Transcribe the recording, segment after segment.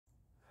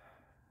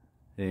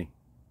Hey,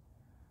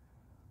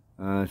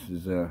 this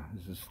is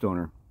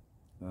Stoner.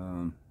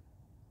 Um,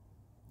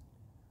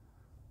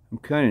 I'm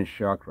kind of in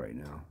shock right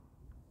now.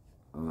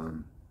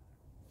 Um,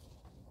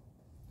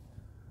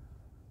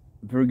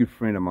 a very good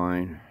friend of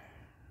mine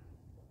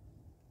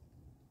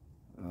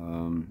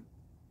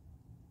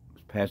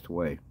has passed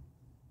away.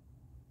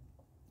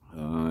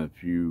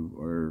 If you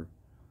are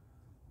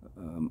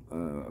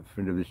a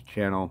friend of this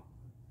channel,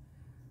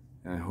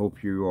 I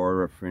hope you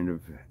are a friend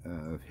of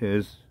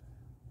his.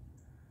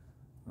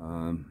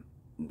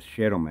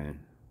 Shadow Man,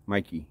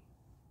 Mikey,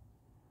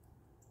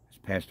 has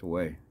passed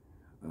away.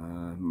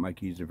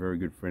 Mikey's a very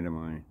good friend of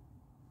mine.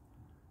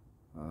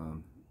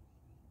 Um,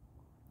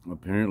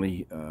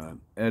 Apparently,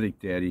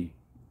 Addict Daddy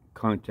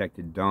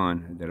contacted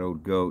Don, that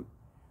old goat,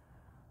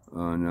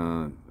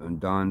 on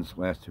Don's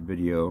last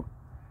video,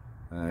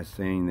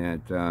 saying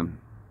that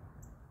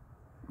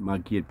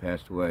Mikey had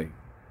passed away.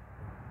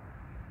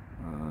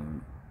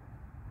 Um,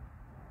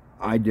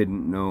 I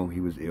didn't know he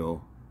was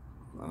ill.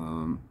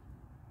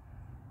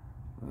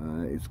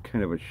 It's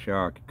kind of a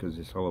shock because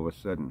it's all of a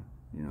sudden,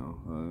 you know.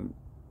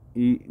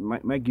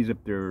 Mikey's up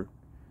there.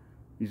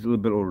 He's a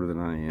little bit older than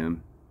I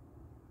am.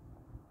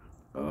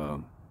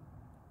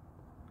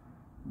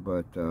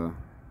 But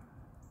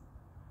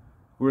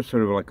we're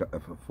sort of like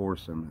a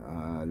foursome.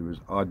 There was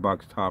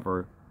Oddbox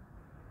Topper,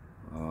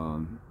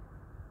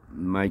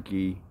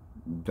 Mikey,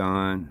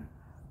 Don,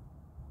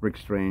 Rick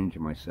Strange,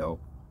 and myself.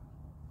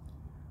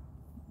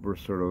 We're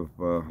sort of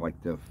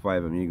like the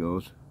five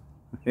amigos.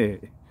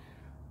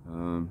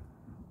 um,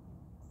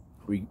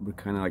 we're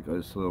kind of like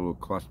this little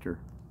cluster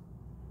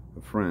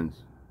of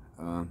friends.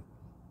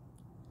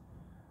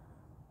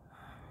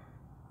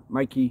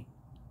 Mikey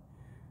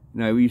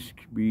and I, we used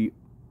to be,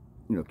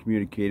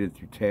 communicated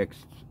through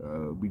text.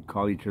 We'd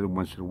call each other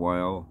once in a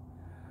while.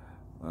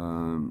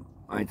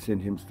 I'd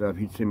send him stuff,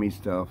 he'd send me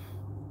stuff,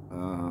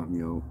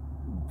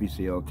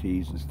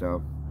 VCLTs and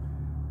stuff.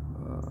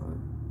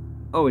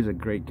 Always a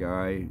great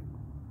guy.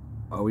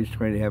 Always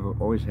trying to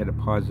always had a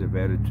positive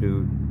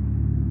attitude.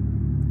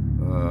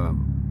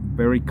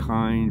 Very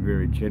kind,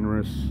 very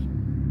generous.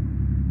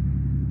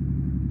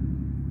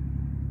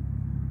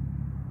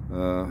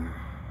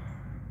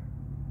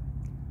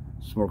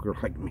 Smoker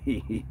like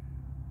me.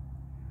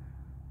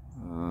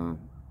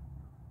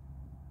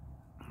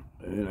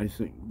 And I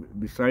think,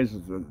 besides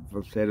the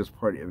saddest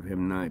part of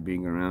him not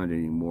being around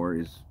anymore,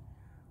 is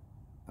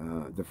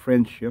the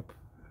friendship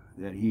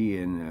that he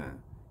and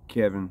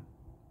Kevin,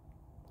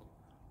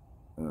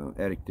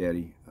 Addict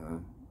Daddy,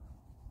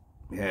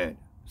 had.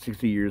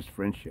 60 years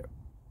friendship.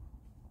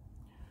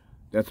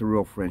 That's a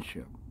real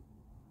friendship.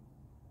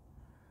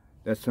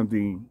 That's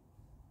something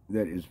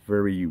that is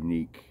very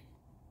unique.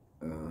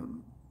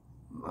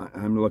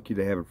 I'm lucky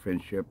to have a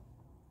friendship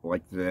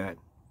like that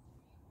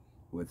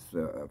with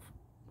a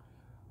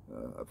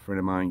friend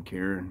of mine,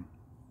 Karen.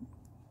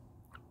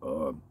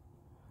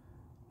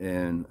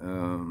 And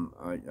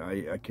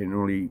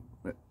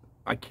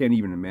I can't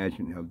even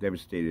imagine how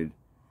devastated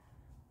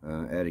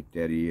Addict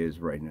Daddy is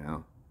right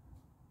now.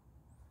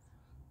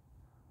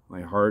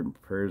 My heart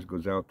and prayers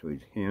goes out to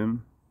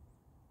him,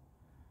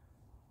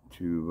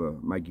 to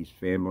Mikey's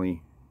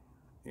family,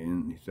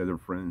 and his other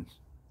friends.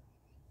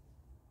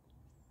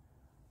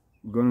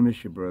 I'm gonna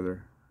miss you,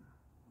 brother.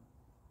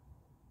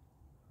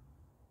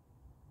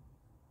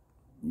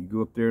 You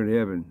go up there in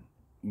heaven,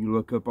 you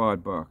look up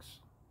Oddbox,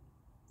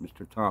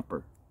 Mr.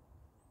 Topper.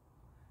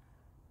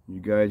 You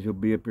guys will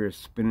be up here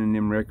spinning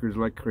them records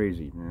like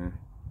crazy, man.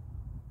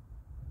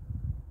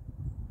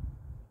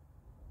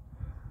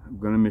 I'm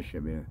gonna miss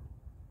you, man.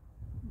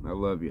 I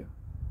love you.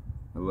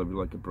 I love you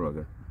like a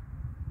brother.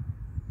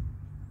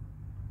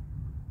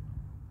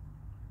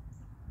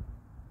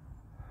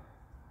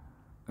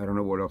 I don't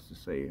know what else to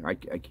say. I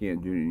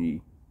can't do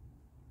any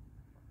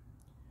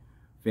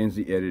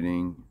fancy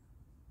editing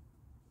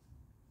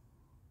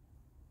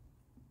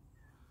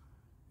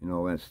and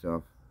all that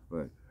stuff,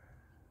 but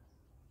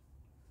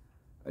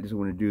I just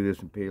want to do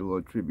this and pay a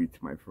little tribute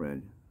to my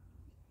friend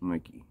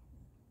Mikey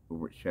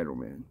over at Shadow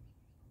Man.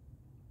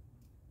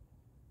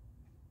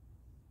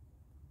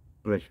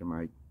 Bless you,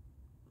 Mike.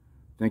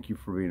 Thank you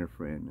for being a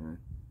friend, man.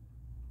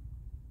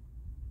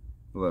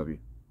 Love you.